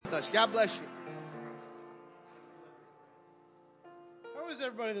with us. God bless you. How is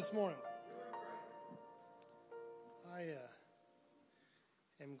everybody this morning? I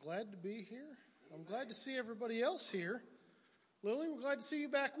am glad to be here. I'm glad to see everybody else here. Lily, we're glad to see you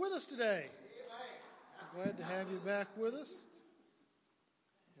back with us today. I'm glad to have you back with us.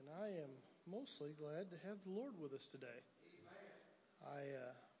 And I am mostly glad to have the Lord with us today.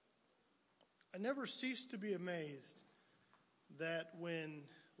 I never cease to be amazed that when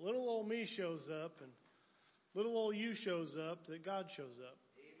little old me shows up and little old you shows up, that God shows up.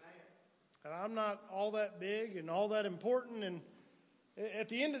 And I'm not all that big and all that important. And at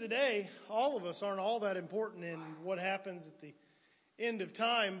the end of the day, all of us aren't all that important in what happens at the end of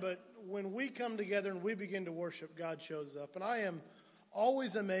time. But when we come together and we begin to worship, God shows up. And I am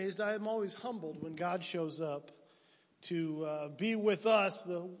always amazed. I am always humbled when God shows up to be with us.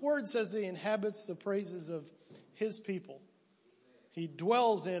 The word says that he inhabits the praises of his people. He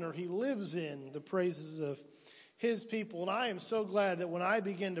dwells in, or he lives in, the praises of his people. And I am so glad that when I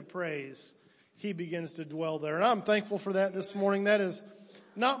begin to praise, he begins to dwell there. And I'm thankful for that this morning. That is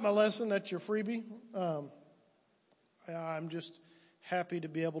not my lesson. That's your freebie. I'm just happy to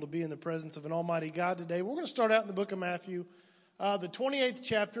be able to be in the presence of an almighty God today. We're going to start out in the book of Matthew, the 28th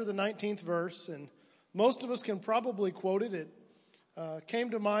chapter, the 19th verse. And most of us can probably quote it. It came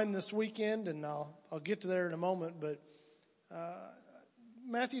to mind this weekend, and I'll get to there in a moment. But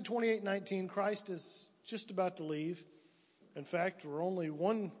Matthew 28:19, Christ is just about to leave. In fact, we're only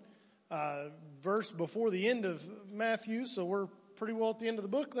one verse before the end of Matthew, so we're pretty well at the end of the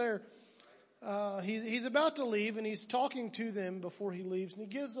book there. He's about to leave, and he's talking to them before he leaves, and he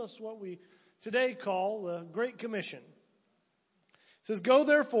gives us what we today call the Great Commission. It says, go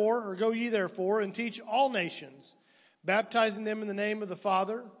ye therefore, and teach all nations, baptizing them in the name of the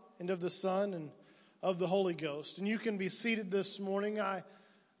Father, and of the Son, and of the Holy Ghost. And you can be seated this morning.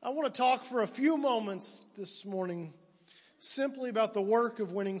 I want to talk for a few moments this morning simply about the work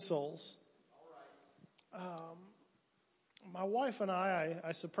of winning souls. My wife and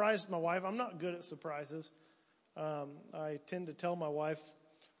I surprised my wife. I'm not good at surprises. I tend to tell my wife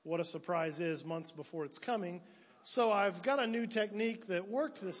what a surprise is months before it's coming. So I've got a new technique that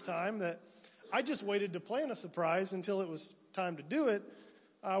worked this time, that I just waited to plan a surprise until it was time to do it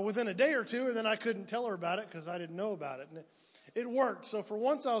within a day or two, and then I couldn't tell her about it because I didn't know about it. And it worked. So for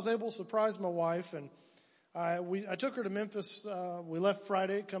once I was able to surprise my wife, and I took her to Memphis. We left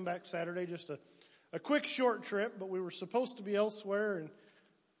Friday, come back Saturday, just a quick short trip, but we were supposed to be elsewhere, and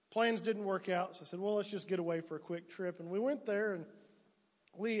plans didn't work out. So I said, well, let's just get away for a quick trip. And we went there, and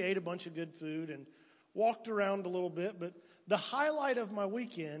we ate a bunch of good food and walked around a little bit. But the highlight of my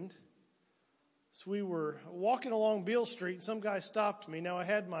weekend, so we were walking along Beale Street, and some guy stopped me. Now, I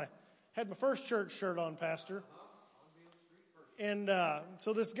had my First Church shirt on, Pastor. And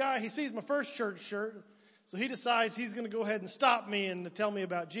so this guy, he sees my First Church shirt, so he decides he's going to go ahead and stop me and to tell me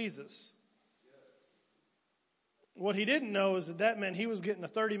about Jesus. What he didn't know is that meant he was getting a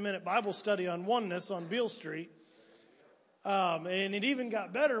 30-minute Bible study on oneness on Beale Street. And it even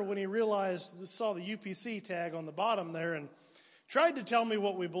got better when he saw the UPC tag on the bottom there, and tried to tell me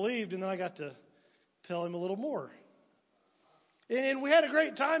what we believed, and then I got to tell him a little more. And we had a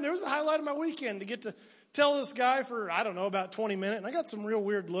great time. There was the highlight of my weekend, to get to tell this guy for, about 20 minutes. And I got some real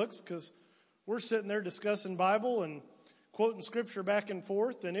weird looks because we're sitting there discussing Bible and quoting scripture back and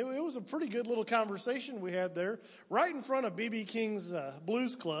forth. And it was a pretty good little conversation we had there, right in front of B.B. King's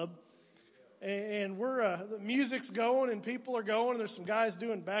Blues Club. And the music's going and people are going. And there's some guys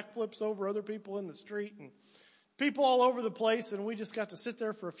doing backflips over other people in the street and people all over the place. And we just got to sit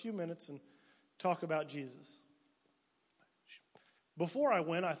there for a few minutes and talk about Jesus. Before I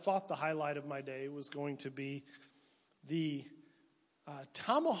went, I thought the highlight of my day was going to be the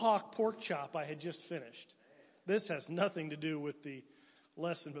tomahawk pork chop I had just finished. This has nothing to do with the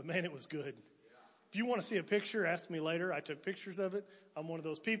lesson, but man, it was good. If you want to see a picture, ask me later. I took pictures of it. I'm one of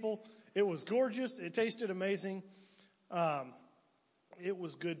those people. It was gorgeous. It tasted amazing. It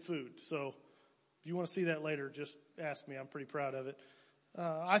was good food. So if you want to see that later, just ask me. I'm pretty proud of it.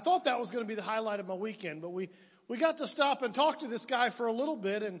 I thought that was going to be the highlight of my weekend, but we got to stop and talk to this guy for a little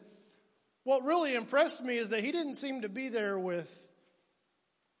bit, and what really impressed me is that he didn't seem to be there with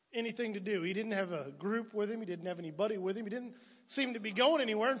anything to do. He didn't have a group with him. He didn't have anybody with him. He didn't seem to be going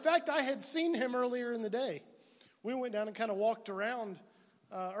anywhere. In fact, I had seen him earlier in the day. We went down and kind of walked around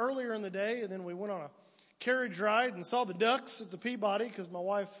earlier in the day, and then we went on a carriage ride and saw the ducks at the Peabody because my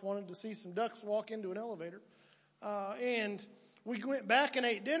wife wanted to see some ducks walk into an elevator. And we went back and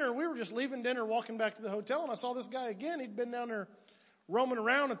ate dinner. We were just leaving dinner, walking back to the hotel, and I saw this guy again. He'd been down there roaming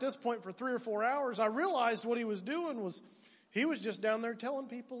around at this point for 3 or 4 hours. I realized what he was doing was He was just down there telling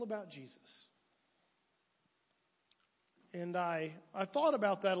people about Jesus. And I thought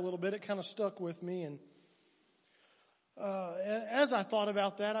about that a little bit. It kind of stuck with me. And as I thought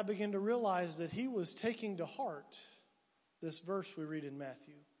about that, I began to realize that he was taking to heart this verse we read in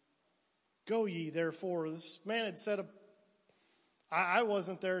Matthew. Go ye, therefore. This man had said, I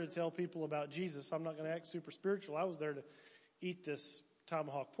wasn't there to tell people about Jesus. I'm not going to act super spiritual. I was there to eat this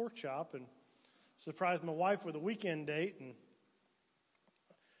tomahawk pork chop and surprise my wife with a weekend date. And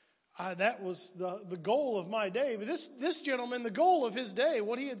that was the goal of my day. But this gentleman, the goal of his day,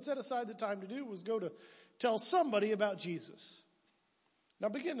 what he had set aside the time to do was go to tell somebody about Jesus. Now,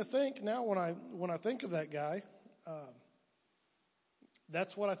 I begin to think now when I think of that guy,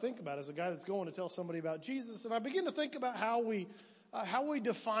 that's what I think about, as a guy that's going to tell somebody about Jesus. And I begin to think about how we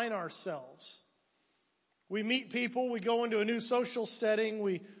define ourselves. We meet people, we go into a new social setting,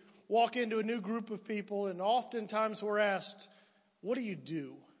 we walk into a new group of people, and oftentimes we're asked, what do you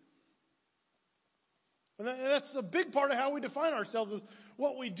do? And that's a big part of how we define ourselves, is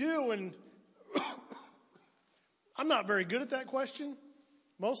what we do. And I'm not very good at that question,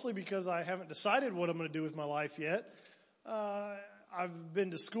 mostly because I haven't decided what I'm going to do with my life yet. I've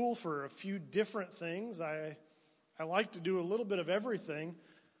been to school for a few different things. I like to do a little bit of everything.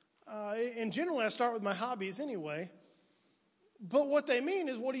 And generally I start with my hobbies anyway. But what they mean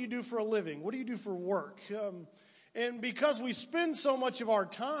is, what do you do for a living? What do you do for work? And because we spend so much of our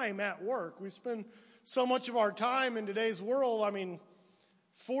time at work, we spend so much of our time in today's world.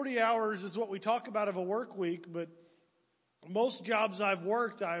 40 hours is what we talk about of a work week, but most jobs I've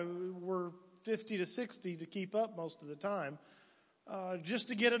worked, I were 50 to 60 to keep up most of the time. Just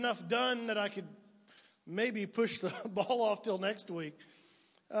to get enough done that I could maybe push the ball off till next week.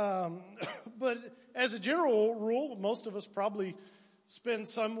 But as a general rule, most of us probably spend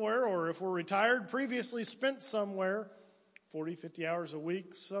somewhere, or if we're retired, previously spent somewhere 40, 50 hours a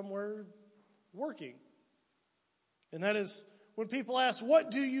week somewhere working. And that is, when people ask,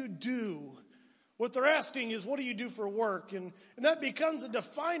 what do you do? What they're asking is, what do you do for work? And that becomes a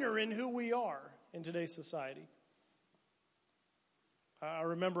definer in who we are in today's society. I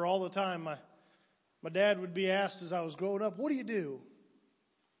remember all the time my dad would be asked as I was growing up, what do you do?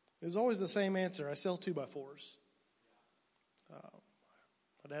 It was always the same answer. I sell 2x4s.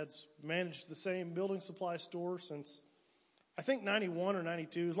 My dad's managed the same building supply store since, I think, 91 or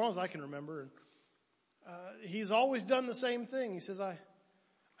 92, as long as I can remember. And he's always done the same thing. He says, I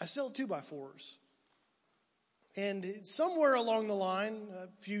sell 2x4s. And somewhere along the line, a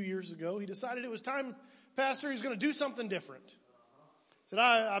few years ago, he decided it was time, Pastor, he was going to do something different. He said,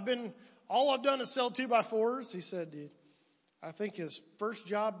 all I've done is sell 2x4s. He said, I think his first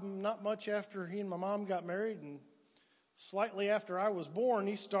job, not much after he and my mom got married, and slightly after I was born,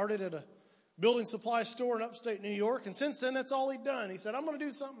 he started at a building supply store in upstate New York. And since then, that's all he'd done. He said, I'm going to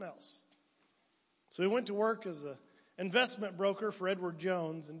do something else. So he went to work as an investment broker for Edward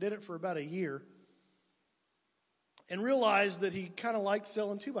Jones and did it for about a year. And realized that he kind of liked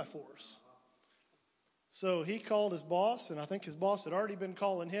selling 2x4s. So he called his boss, and I think his boss had already been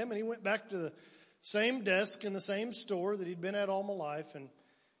calling him, and he went back to the same desk in the same store that he'd been at all my life. And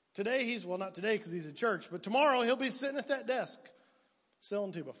today not today because he's at church, but tomorrow he'll be sitting at that desk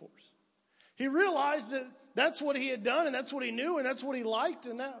selling 2x4s. He realized that that's what he had done, and that's what he knew, and that's what he liked,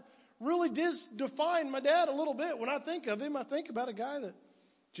 and that really did define my dad a little bit. When I think of him, I think about a guy that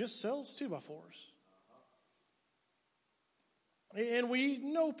just sells 2x4s. And we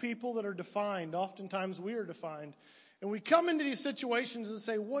know people that are defined. Oftentimes we are defined. And we come into these situations and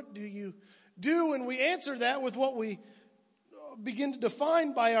say, what do you do? And we answer that with what we begin to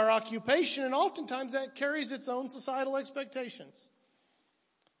define by our occupation. And oftentimes that carries its own societal expectations.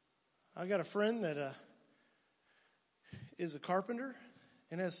 I got a friend that is a carpenter.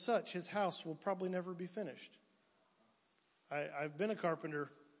 And as such, his house will probably never be finished. I've been a carpenter,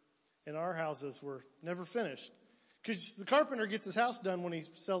 and our houses were never finished. Because the carpenter gets his house done when he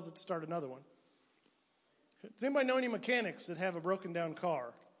sells it to start another one. Does anybody know any mechanics that have a broken down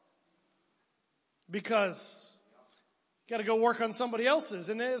car? Because you got to go work on somebody else's.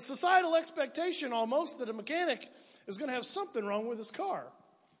 And it's a societal expectation almost that a mechanic is going to have something wrong with his car.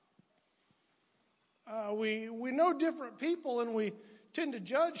 We know different people, and we tend to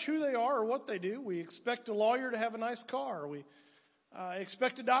judge who they are or what they do. We expect a lawyer to have a nice car. We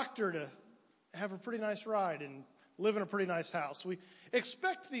expect a doctor to have a pretty nice ride and live in a pretty nice house. We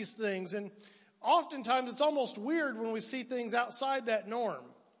expect these things, and oftentimes it's almost weird when we see things outside that norm.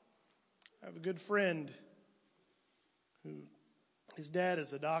 I have a good friend who, his dad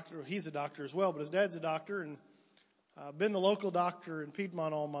is a doctor. He's a doctor as well, but his dad's a doctor, and I've been the local doctor in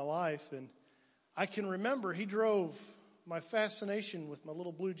Piedmont all my life. And I can remember he drove my fascination with my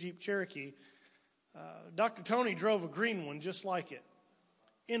little blue Jeep Cherokee, Dr. Tony drove a green one just like it.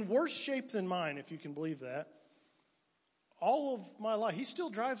 In worse shape than mine, if you can believe that. All of my life, he still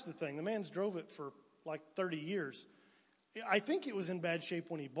drives the thing. The man's drove it for like 30 years. I think it was in bad shape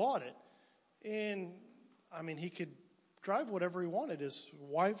when he bought it. And, I mean, he could drive whatever he wanted. His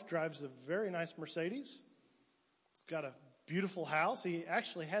wife drives a very nice Mercedes. It's got a beautiful house. He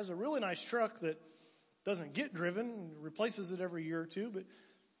actually has a really nice truck that doesn't get driven, replaces it every year or two, but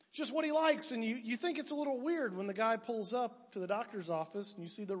just what he likes. And you think it's a little weird when the guy pulls up to the doctor's office and you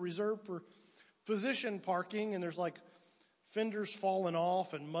see the reserved for physician parking, and there's like fenders falling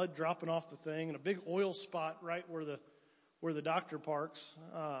off and mud dropping off the thing and a big oil spot right where the doctor parks.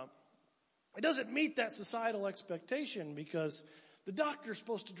 It doesn't meet that societal expectation because the doctor's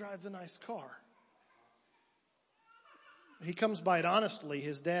supposed to drive the nice car. He comes by it honestly.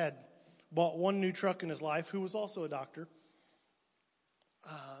 His dad bought one new truck in his life, who was also a doctor.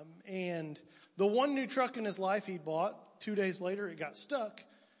 And the one new truck in his life he bought, 2 days later, it got stuck.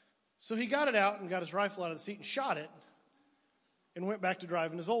 So he got it out and got his rifle out of the seat and shot it and went back to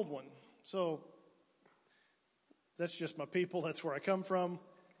driving his old one. So that's just my people. That's where I come from.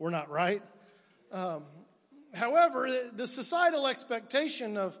 We're not right. However, the societal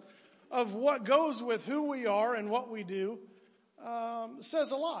expectation of what goes with who we are and what we do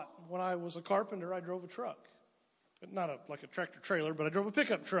says a lot. When I was a carpenter, I drove a truck. Not like a tractor trailer, but I drove a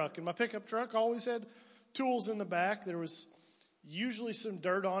pickup truck. And my pickup truck always had tools in the back. There was usually some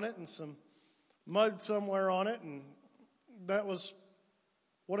dirt on it and some mud somewhere on it. And that was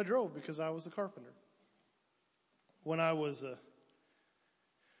what I drove because I was a carpenter. When I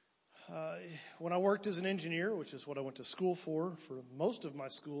worked as an engineer, which is what I went to school for most of my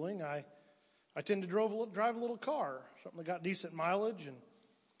schooling, I tended to drive a little car, something that got decent mileage and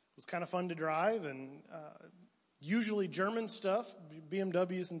was kind of fun to drive, and usually German stuff,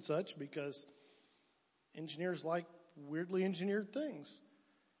 BMWs and such, because engineers like weirdly engineered things.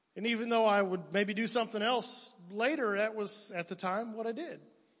 And even though I would maybe do something else later, that was at the time what I did.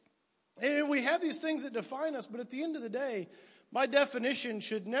 And we have these things that define us, but at the end of the day, my definition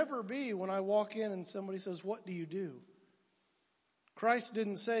should never be when I walk in and somebody says, "What do you do?" Christ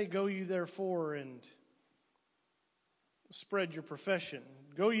didn't say, "Go ye therefore and spread your profession.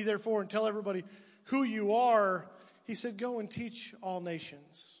 Go ye therefore and tell everybody who you are." He said, "Go and teach all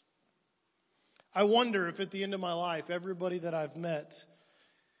nations." I wonder if at the end of my life, everybody that I've met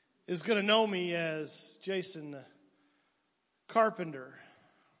is going to know me as Jason the carpenter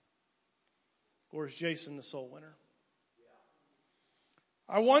or as Jason the soul winner.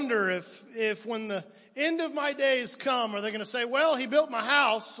 I wonder if when the end of my days come, are they going to say, "Well, he built my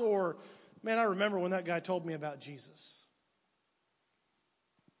house," or, "Man, I remember when that guy told me about Jesus."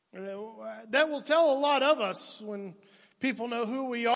 That will tell a lot of us when people know who we are.